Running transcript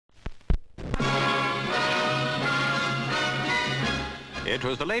It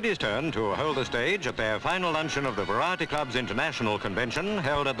was the ladies' turn to hold the stage at their final luncheon of the Variety Club's International Convention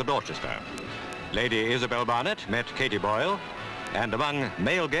held at the Dorchester. Lady Isobel Barnett met Katie Boyle, and among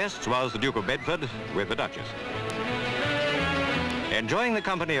male guests was the Duke of Bedford with the Duchess. Enjoying the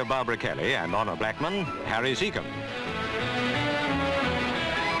company of Barbara Kelly and Honor Blackman, Harry Secombe.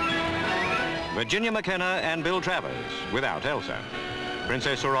 Virginia McKenna and Bill Travers, without Elsa.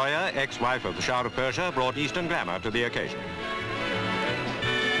 Princess Soraya, ex-wife of the Shah of Persia, brought Eastern glamour to the occasion.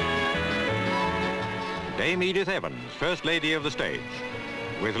 Dame Edith Evans, First Lady of the stage.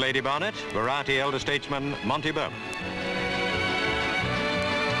 With Lady Barnett, variety elder statesman Monty Berman.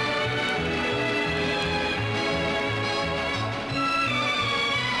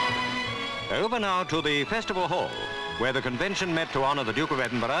 Over now to the Festival Hall, where the convention met to honor the Duke of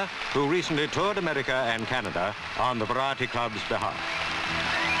Edinburgh, who recently toured America and Canada on the Variety Club's behalf.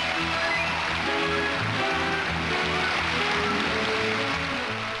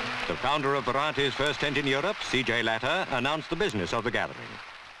 The founder of Variety's first tent in Europe, C.J. Latta, announced the business of the gathering.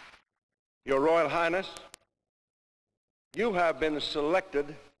 Your Royal Highness, you have been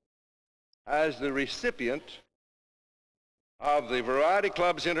selected as the recipient of the Variety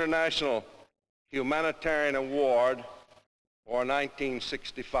Club's International Humanitarian Award for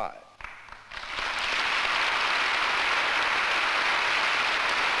 1965.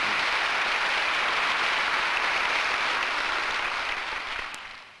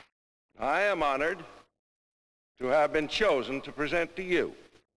 I am honored to have been chosen to present to you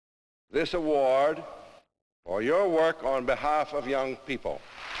this award for your work on behalf of young people.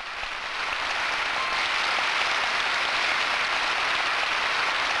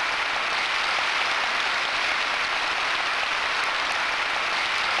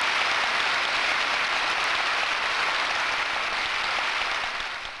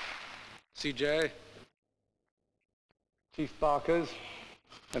 CJ, Chief Barkers,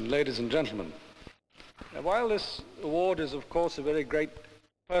 and ladies and gentlemen. Now, while this award is, of course, a very great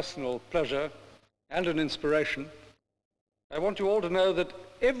personal pleasure and an inspiration, I want you all to know that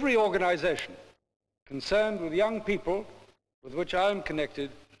every organization concerned with young people with which I am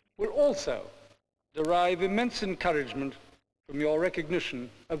connected will also derive immense encouragement from your recognition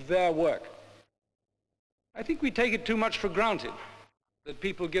of their work. I think we take it too much for granted that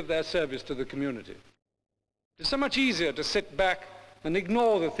people give their service to the community. It's so much easier to sit back and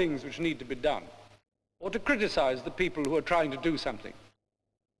ignore the things which need to be done, or to criticize the people who are trying to do something.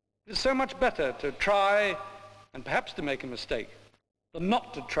 It's so much better to try and perhaps to make a mistake than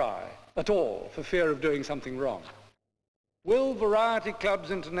not to try at all for fear of doing something wrong. Will Variety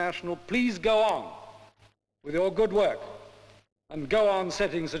Clubs International please go on with your good work and go on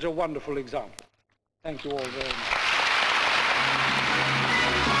setting such a wonderful example? Thank you all very much.